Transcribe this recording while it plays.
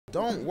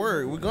Don't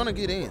worry, we're gonna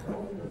get in.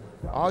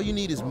 All you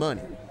need is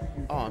money.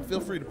 Oh, and feel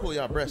free to pull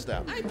your breast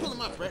out. I ain't pulling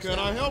my breast out. Can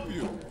I help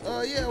you?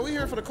 Yeah, we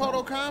here for the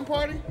KOTAL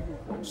party?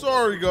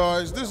 Sorry,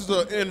 guys. This is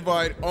an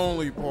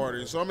invite-only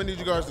party, so I'm gonna need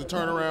you guys to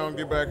turn around and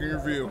get back in your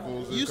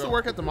vehicles. You used to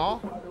work at the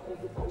mall?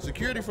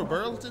 Security for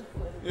Burlington?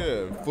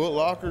 Yeah, Foot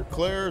Locker,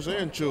 Claire's,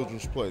 and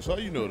Children's Place. How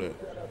you know that?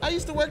 I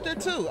used to work there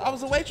too. I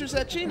was a waitress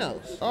at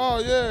Chino's. Oh,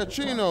 yeah,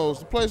 Chino's.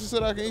 The place that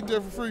said I can eat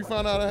there for free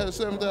found out I had a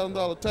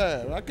 $7,000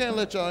 tab. I can't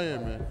let y'all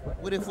in, man.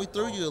 What if we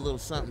threw you a little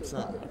something?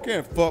 I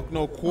can't fuck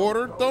no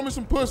quarter. Throw me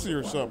some pussy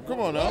or something.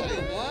 Come on now.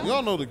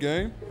 Y'all know the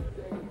game.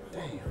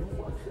 Damn.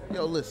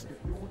 Yo, listen.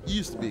 You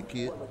used to be a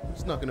kid.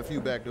 Snuck in a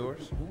few back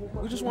doors.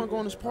 We just want to go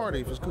on this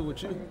party if it's cool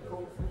with you.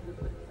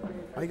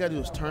 All you gotta do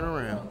is turn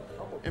around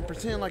and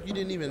pretend like you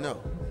didn't even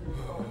know.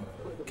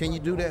 Can you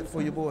do that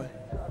for your boy?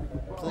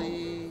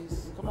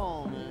 Please? Come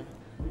on, man.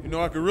 You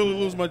know, I could really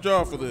lose my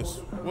job for this.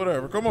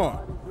 Whatever, come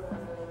on.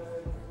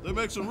 They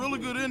make some really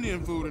good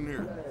Indian food in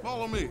here.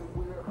 Follow me.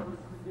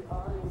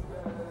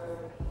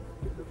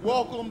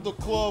 Welcome to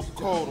Club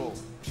KOTAL.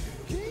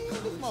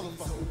 This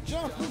motherfucker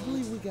jump. I can't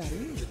believe we got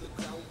in.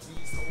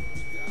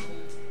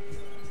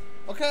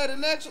 Okay, the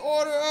next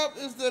order up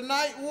is the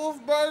Night Wolf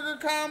Burger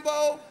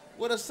combo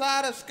with a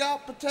side of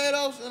scalloped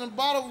potatoes and a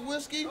bottle of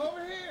whiskey.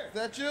 Over here. Is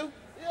that you?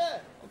 Yeah.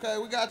 Okay,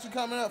 we got you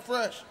coming up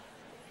fresh.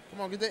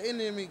 Come on, get that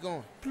Indian meat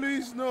going.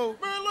 Please, no.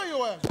 Man, lay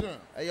your ass down.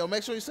 Hey, yo,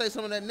 make sure you say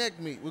some of that neck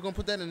meat. We're gonna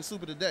put that in the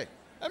soup of the day.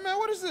 Hey, man,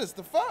 what is this?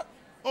 The fuck?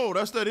 Oh,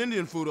 that's that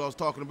Indian food I was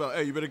talking about.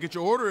 Hey, you better get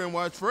your order in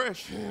while it's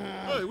fresh.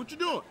 Hey, what you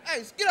doing?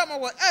 Hey, get out my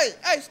way.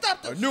 Hey,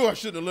 stop this. I knew I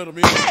shouldn't have let him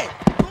in. Hey!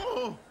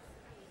 Oh.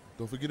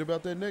 Don't forget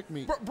about that neck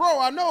meat. Bro,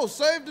 I know.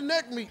 Save the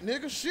neck meat,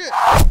 nigga. Shit.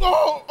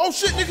 Oh,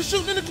 shit, nigga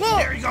shooting in the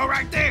club. There you go,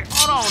 right there.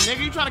 Hold on,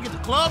 nigga. You trying to get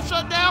the club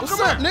shut down? What's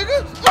Come up, here,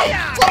 nigga.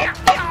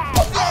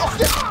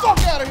 Get the fuck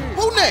out of here.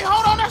 Who next? Hey,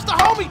 hold on, that's the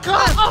homie,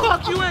 cuz.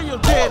 Fuck you and your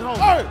dead homie.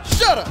 Hey,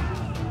 shut up.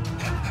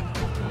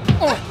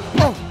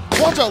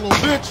 Watch out, little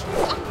bitch.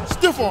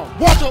 Stiff arm.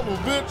 Watch out,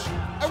 little bitch.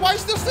 Hey, why you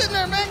still sitting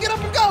there, man? Get up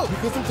and go.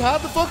 Because I'm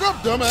tired the fuck up,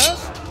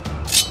 dumbass.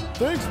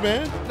 Thanks,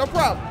 man. No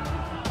problem.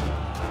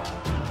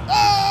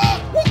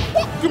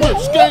 Come here,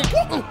 skank.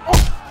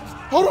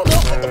 Hold on, man.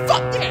 What the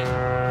fuck that?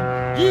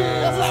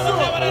 Yeah,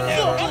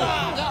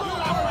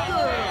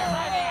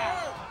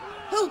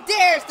 Who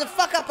dares to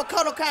fuck up a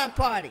KOTAL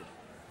party?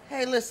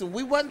 Hey, listen,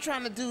 we wasn't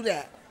trying to do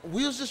that.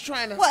 We was just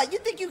trying to... What, you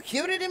think you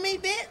cuter than me,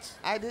 bitch?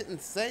 I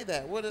didn't say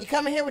that. What is... You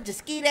coming here with your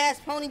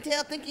skeet-ass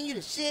ponytail thinking you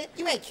the shit?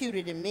 You ain't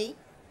cuter than me.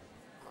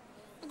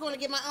 I'm gonna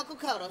get my Uncle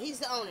KOTAL. He's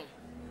the owner.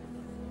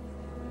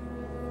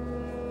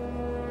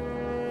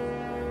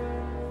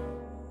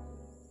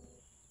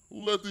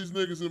 Who let these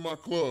niggas in my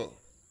club?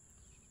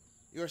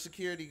 You're a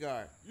security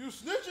guard. You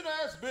snitching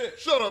ass bitch.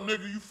 Shut up,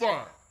 nigga. You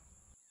fine.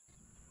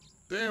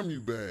 Damn you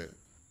bad.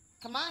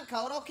 Come on,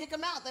 KOTAL, kick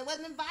them out. They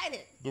wasn't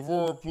invited.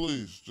 Devora,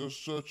 please, just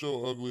shut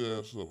your ugly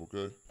ass up,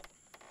 okay?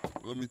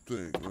 Let me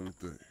think.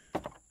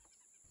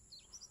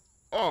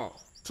 Oh,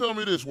 tell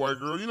me this, white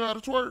girl. You know how to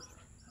twerk?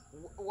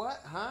 What?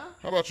 Huh?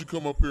 How about you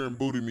come up here and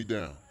booty me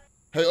down?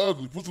 Hey,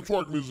 ugly, put some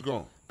twerk music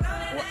on.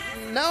 What?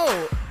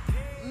 No,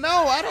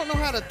 I don't know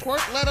how to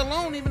twerk, let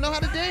alone even know how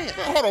to dance.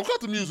 Now, hold on,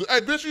 cut the music. Hey,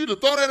 bitch, you either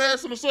throw that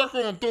ass in a circle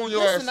and I'm throwing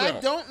your ass out. Listen, I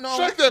don't know.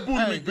 Shake that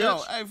booty meat,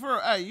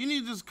 bitch. Hey, you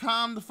need to just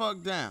calm the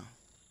fuck down.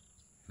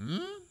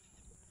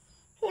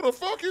 Who the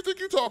fuck you think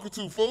you talking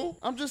to, fool?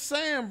 I'm just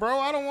saying, bro,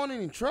 I don't want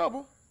any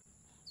trouble.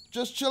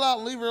 Just chill out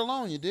and leave her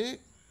alone, you dig?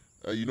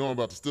 Hey, you know I'm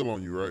about to steal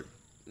on you, right?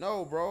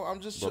 No, bro,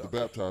 I'm just... About to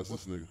baptize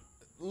this nigga.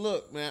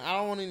 Look, man, I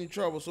don't want any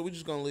trouble, so we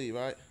just gonna leave,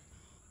 all right?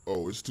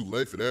 Oh, it's too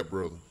late for that,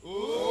 brother.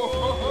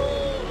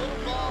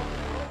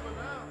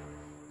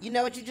 You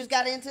know what you just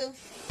got into?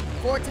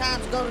 4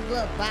 times Golden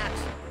Glove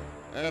boxing.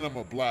 And I'm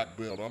a black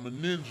belt. I'm a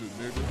ninja,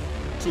 nigga.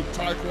 Took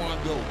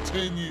Taekwondo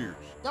 10 years.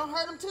 Don't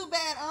hurt him too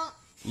bad,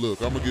 Look,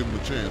 I'm gonna give him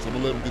a chance. I'm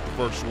gonna let him get the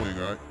first swing,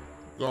 all right?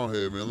 Go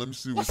ahead, man. Let me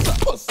see What's up?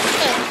 Oh, shit.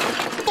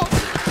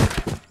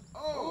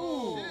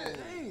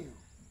 Damn.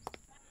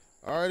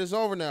 All right, it's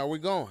over now. We're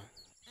going.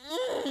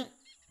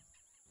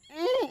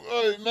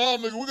 Hey, nah,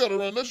 nigga, we gotta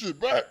run that shit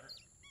back.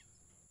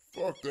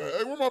 Fuck that.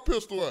 Hey, where my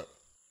pistol at?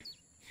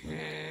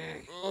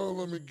 Oh,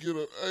 let me get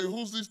up. Hey,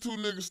 who's these 2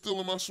 niggas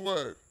stealing my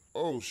swag?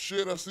 Oh,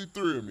 shit, I see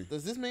 3 of me.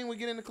 Does this mean we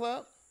get in the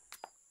club?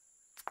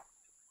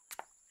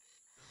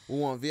 We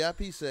want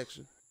VIP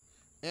section,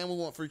 and we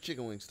want free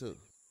chicken wings, too.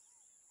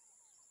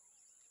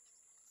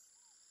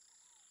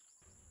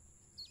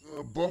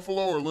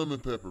 Buffalo or lemon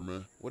pepper,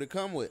 man? What it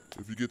come with?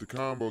 If you get the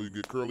combo, you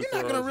get curly fries.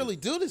 You're not gonna really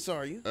do this,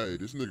 are you? Hey,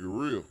 this nigga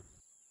real.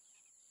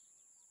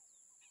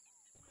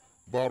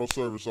 Bottle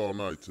service all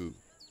night, too.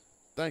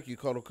 Thank you,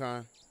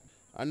 KOTAL.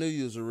 I knew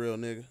you was a real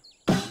nigga.